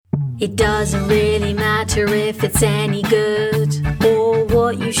It doesn't really matter if it's any good or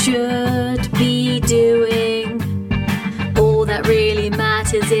what you should be doing. All that really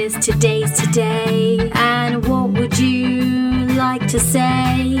matters is today's today, and what would you like to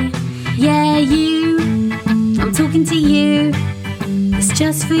say? Yeah, you, I'm talking to you, it's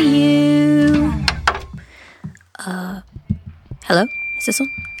just for you. Hello? Is this on?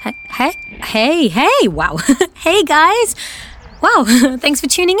 Hey, wow. Hey, guys. Wow, thanks for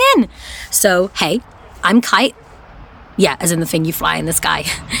tuning in. So, hey, I'm Kite. Yeah, as in the thing you fly in the sky.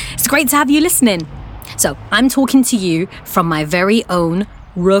 It's great to have you listening. So, I'm talking to you from my very own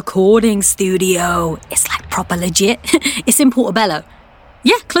recording studio. It's like proper legit. It's in Portobello.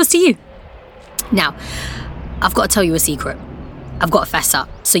 Yeah, close to you. Now, I've got to tell you a secret. I've got to fess up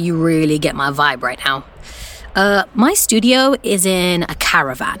so you really get my vibe right now. My studio is in a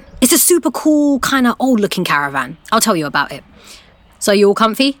caravan. It's a super cool, kind of old-looking caravan. I'll tell you about it. So you all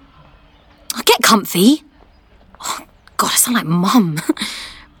comfy? Oh, get comfy. Oh, God, I sound like Mum.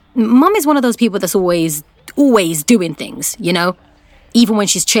 Mum is one of those people that's always doing things, you know? Even when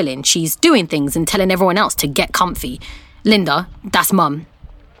she's chilling, she's doing things and telling everyone else to get comfy. Linda, that's Mum.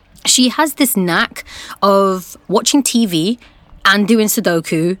 She has this knack of watching TV and doing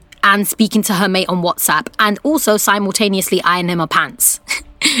Sudoku and speaking to her mate on WhatsApp and also simultaneously ironing her pants.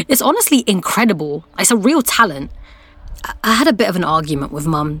 It's honestly incredible. It's a real talent. I had a bit of an argument with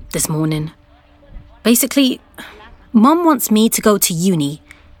Mum this morning. Basically, Mum wants me to go to uni.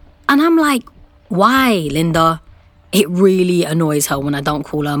 And I'm like, why, Linda? It really annoys her when I don't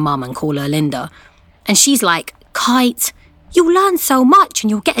call her Mum and call her Linda. And she's like, Kite, you'll learn so much and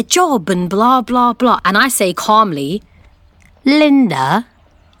you'll get a job and blah, blah, blah. And I say calmly, Linda,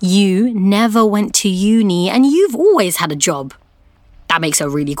 you never went to uni and you've always had a job. That makes her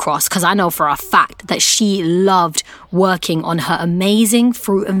really cross because I know for a fact that she loved working on her amazing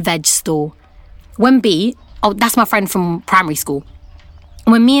fruit and veg stall. When B, that's my friend from primary school.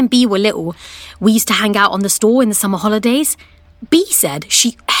 When me and B were little, we used to hang out on the stall in the summer holidays. B said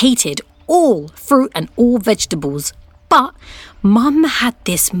she hated all fruit and all vegetables. But Mum had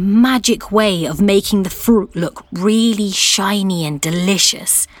this magic way of making the fruit look really shiny and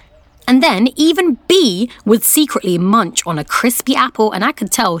delicious. And then even B would secretly munch on a crispy apple, and I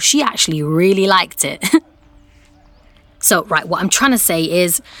could tell she actually really liked it. So, right, what I'm trying to say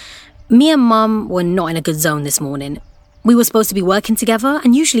is, me and Mum were not in a good zone this morning. We were supposed to be working together,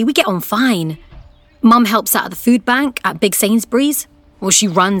 and usually we get on fine. Mum helps out at the food bank at Big Sainsbury's. Well, she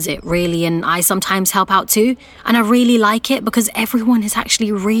runs it, really, and I sometimes help out too. And I really like it because everyone is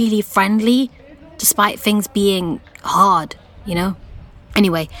actually really friendly, despite things being hard, you know?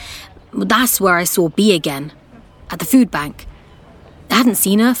 Anyway, that's where I saw B again, at the food bank. I hadn't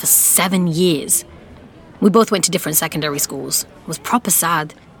seen her for 7 years. We both went to different secondary schools. It was proper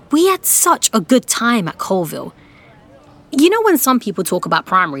sad. We had such a good time at Colville. You know when some people talk about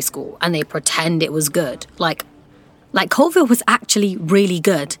primary school and they pretend it was good? Like Colville was actually really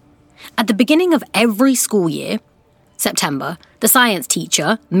good. At the beginning of every school year, September, the science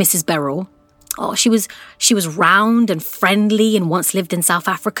teacher, Mrs. Beryl, she was round and friendly and once lived in South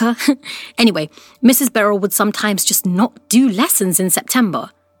Africa. Anyway, Mrs. Beryl would sometimes just not do lessons in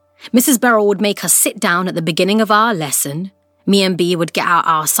September. Mrs. Beryl would make us sit down at the beginning of our lesson. Me and B would get out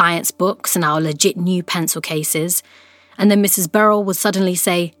our science books and our legit new pencil cases. And then Mrs. Beryl would suddenly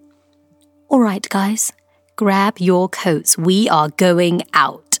say, "All right, guys, grab your coats. We are going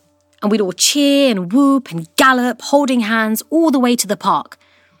out." And we'd all cheer and whoop and gallop, holding hands all the way to the park.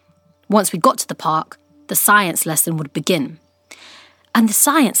 Once we got to the park, the science lesson would begin. And the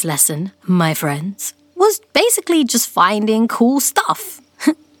science lesson, my friends, was basically just finding cool stuff.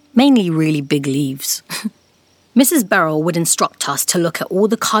 Mainly really big leaves. Mrs. Beryl would instruct us to look at all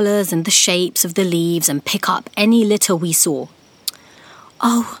the colours and the shapes of the leaves and pick up any litter we saw.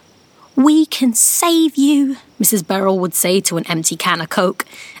 "Oh, we can save you," Mrs. Beryl would say to an empty can of Coke,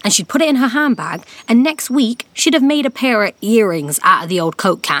 and she'd put it in her handbag, and next week she'd have made a pair of earrings out of the old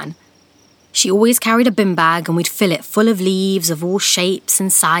Coke can. She always carried a bin bag and we'd fill it full of leaves of all shapes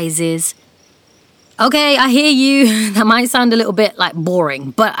and sizes. Okay, I hear you. That might sound a little bit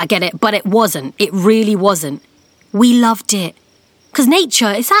boring, but I get it. But it wasn't. It really wasn't. We loved it. Because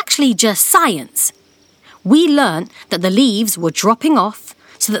nature is actually just science. We learnt that the leaves were dropping off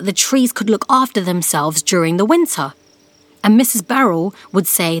so that the trees could look after themselves during the winter. And Mrs. Beryl would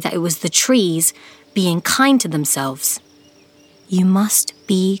say that it was the trees being kind to themselves. You must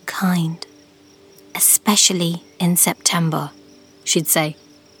be kind, especially in September, she'd say.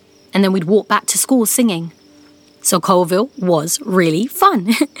 And then we'd walk back to school singing. So Colville was really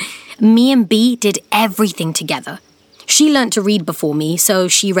fun. Me and B did everything together. She learnt to read before me, so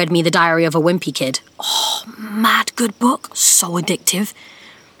she read me The Diary of a Wimpy Kid. Oh, mad good book, so addictive.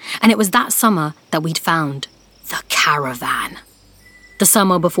 And it was that summer that we'd found the caravan. The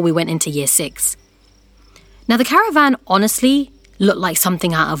summer before we went into year 6. Now, the caravan honestly looked like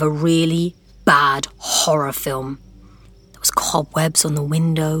something out of a really bad horror film. There was cobwebs on the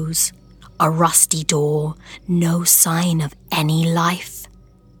windows, a rusty door, no sign of any life.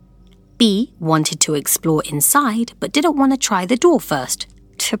 B wanted to explore inside, but didn't want to try the door first.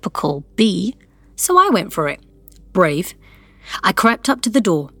 Typical B. So I went for it. Brave. I crept up to the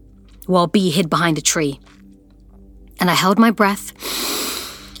door, while B hid behind a tree. And I held my breath,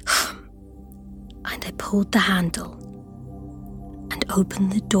 and I pulled the handle and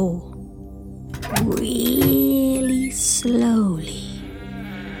opened the door really slowly.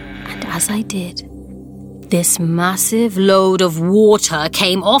 And as I did, this massive load of water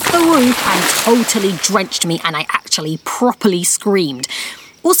came off the roof and totally drenched me, and I actually properly screamed.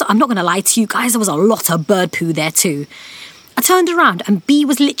 Also, I'm not going to lie to you guys, there was a lot of bird poo there too. I turned around and B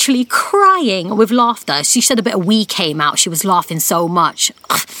was literally crying with laughter. She said a bit of wee came out. She was laughing so much.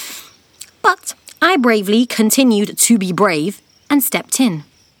 But I bravely continued to be brave and stepped in.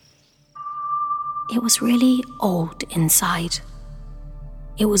 It was really old inside.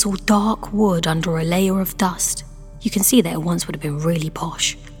 It was all dark wood under a layer of dust. You can see that it once would have been really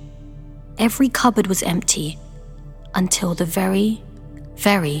posh. Every cupboard was empty until the very,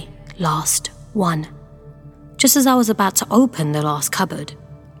 very last one. Just as I was about to open the last cupboard,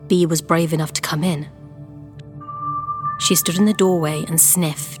 B was brave enough to come in. She stood in the doorway and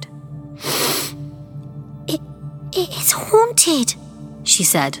sniffed. It's haunted, she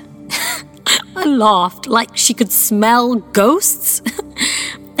said. I laughed like she could smell ghosts.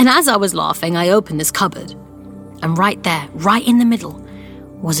 And as I was laughing, I opened this cupboard. And right there, right in the middle,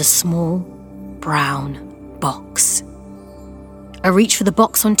 was a small brown box. I reached for the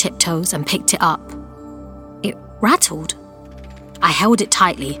box on tiptoes and picked it up. It rattled. I held it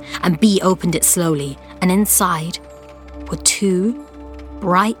tightly, and B opened it slowly, and inside were 2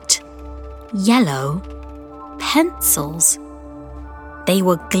 bright yellow pencils. They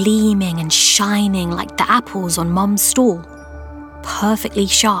were gleaming and shining like the apples on Mum's stall, perfectly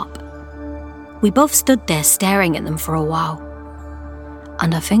sharp. We both stood there staring at them for a while.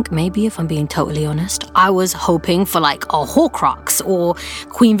 And I think maybe, if I'm being totally honest, I was hoping for like a Horcrux or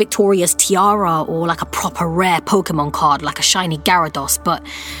Queen Victoria's tiara or like a proper rare Pokemon card like a shiny Gyarados, but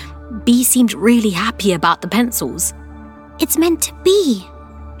B seemed really happy about the pencils. It's meant to be,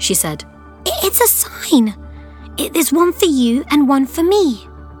 she said. It's a sign. There's one for you and one for me.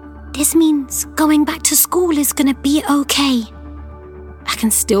 This means going back to school is gonna be okay. I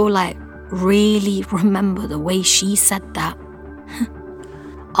can still really remember the way she said that.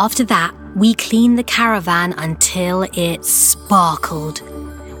 After that, we cleaned the caravan until it sparkled.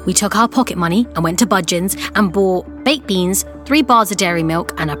 We took our pocket money and went to Budgeon's and bought baked beans, 3 bars of dairy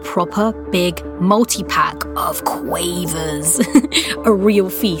milk, and a proper big multi-pack of Quavers. A real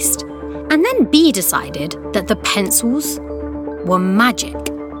feast. And then B decided that the pencils were magic.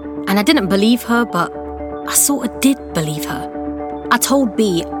 And I didn't believe her, but I sort of did believe her. I told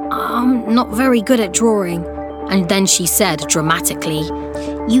B, I'm not very good at drawing. And then she said dramatically,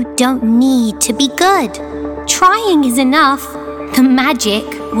 You don't need to be good. Trying is enough. The magic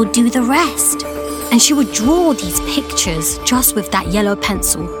will do the rest. And she would draw these pictures just with that yellow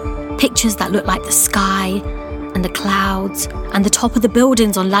pencil. Pictures that looked like the sky and the clouds and the top of the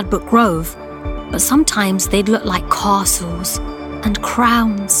buildings on Ladbroke Grove. But sometimes they'd look like castles and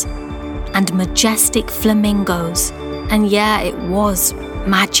crowns and majestic flamingos. And yeah, it was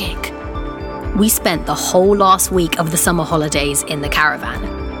magic. We spent the whole last week of the summer holidays in the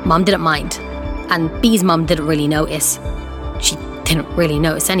caravan. Mum didn't mind, and B's mum didn't really notice. She didn't really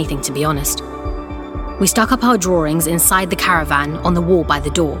notice anything, to be honest. We stuck up our drawings inside the caravan on the wall by the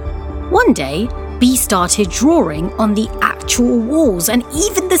door. One day, B started drawing on the actual walls and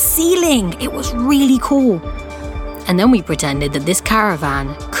even the ceiling. It was really cool. And then we pretended that this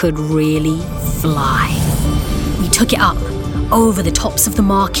caravan could really fly. We took it up over the tops of the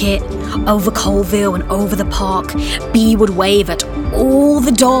market, over Colville and over the park. B would wave at all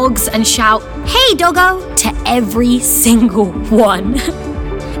the dogs and shout, "Hey, doggo!" to every single one.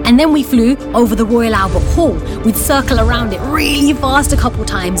 And then we flew over the Royal Albert Hall. We'd circle around it really fast a couple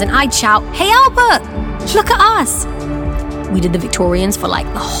times and I'd shout, "Hey, Albert, look at us!" We did the Victorians for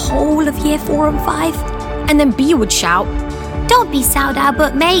the whole of year 4 and 5. And then B would shout, "Don't be sad,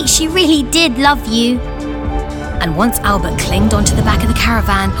 Albert, mate. She really did love you." And once Albert clinged onto the back of the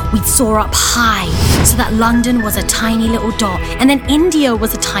caravan, we'd soar up high, so that London was a tiny little dot, and then India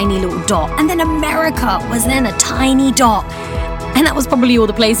was a tiny little dot, and then America was then a tiny dot. And that was probably all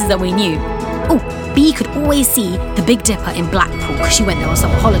the places that we knew. Oh, Bee could always see the Big Dipper in Blackpool because she went there on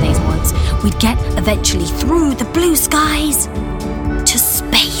summer holidays once. We'd get eventually through the blue skies to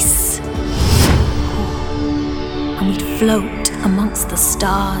space. And we'd float amongst the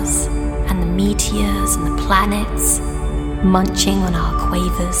stars and the meteors and the planets, munching on our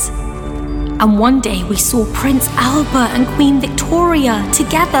quavers. And one day we saw Prince Albert and Queen Victoria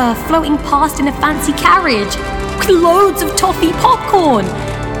together floating past in a fancy carriage with loads of toffee popcorn.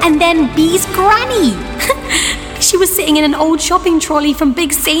 And then Bee's granny. She was sitting in an old shopping trolley from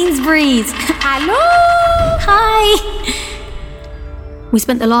Big Sainsbury's. Hello! Hi! We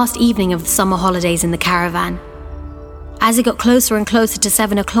spent the last evening of the summer holidays in the caravan. As it got closer and closer to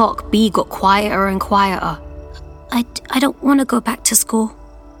 7 o'clock, Bee got quieter and quieter. I don't want to go back to school,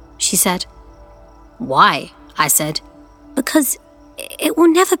 she said. Why? I said. Because it will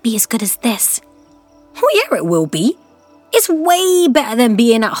never be as good as this. Oh yeah, it will be. It's way better than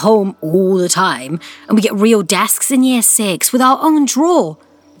being at home all the time, and we get real desks in year 6 with our own drawer.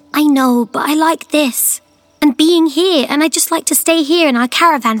 I know, but I like this. And being here, and I just like to stay here in our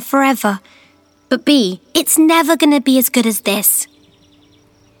caravan forever. But Bee, it's never going to be as good as this.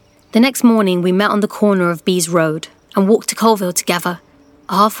 The next morning, we met on the corner of Bee's Road and walked to Colville together.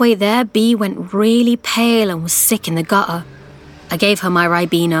 Halfway there, Bee went really pale and was sick in the gutter. I gave her my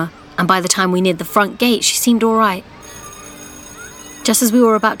Ribena, and by the time we neared the front gate, she seemed all right. Just as we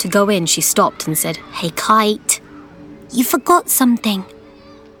were about to go in, she stopped and said, "Hey, Kite, you forgot something."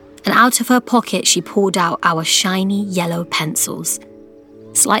 And out of her pocket, she pulled out our shiny yellow pencils.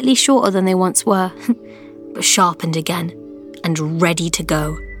 Slightly shorter than they once were, but sharpened again and ready to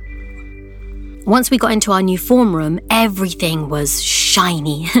go. Once we got into our new form room, everything was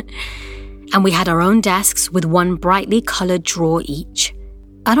shiny. And we had our own desks with one brightly coloured drawer each.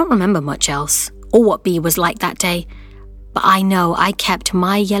 I don't remember much else, or what Bee was like that day, but I know I kept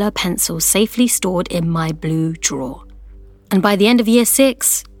my yellow pencils safely stored in my blue drawer. And by the end of year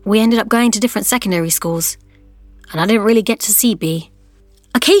 6, we ended up going to different secondary schools, and I didn't really get to see Bee.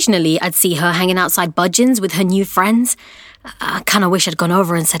 Occasionally, I'd see her hanging outside Budgeon's with her new friends. I kind of wish I'd gone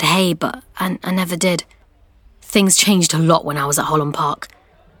over and said hey, but I never did. Things changed a lot when I was at Holland Park.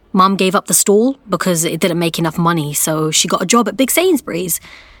 Mum gave up the stall because it didn't make enough money, so she got a job at Big Sainsbury's.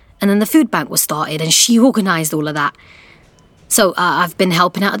 And then the food bank was started, and she organised all of that. So I've been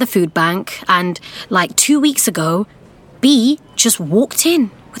helping out at the food bank, and like 2 weeks ago, Bee just walked in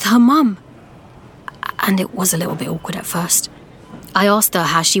with her mum. And it was a little bit awkward at first. I asked her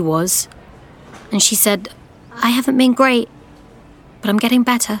how she was, and she said, "I haven't been great, but I'm getting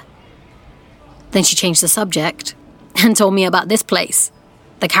better." Then she changed the subject and told me about this place,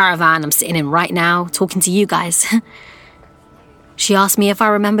 the caravan I'm sitting in right now, talking to you guys. She asked me if I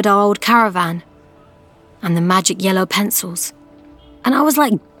remembered our old caravan and the magic yellow pencils. And I was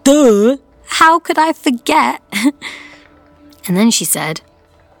like, duh, how could I forget? And then she said,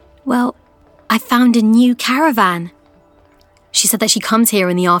 "Well, I found a new caravan." She said that she comes here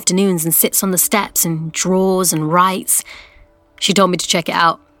in the afternoons and sits on the steps and draws and writes. She told me to check it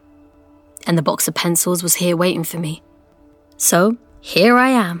out. And the box of pencils was here waiting for me. So here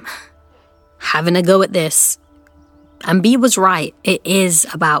I am, having a go at this. And Bee was right. It is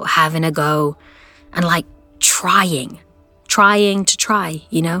about having a go and like trying to try,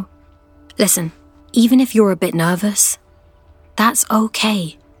 you know? Listen, even if you're a bit nervous, that's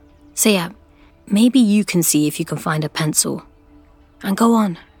okay. So yeah, maybe you can see if you can find a pencil. And go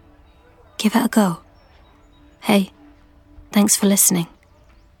on. Give it a go. Hey, thanks for listening.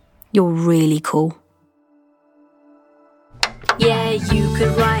 You're really cool. Yeah, you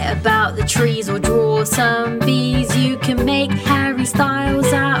could write about the trees or draw some bees. You can make Harry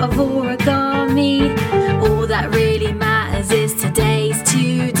Styles out of origami. All that really matters is today's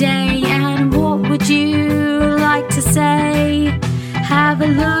today. And what would you like to say? Have a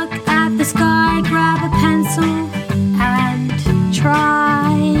look at the sky, grab a pencil and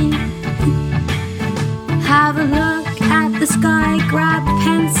try. Have a look at the sky, grab a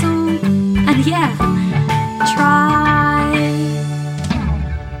pencil and yeah, try.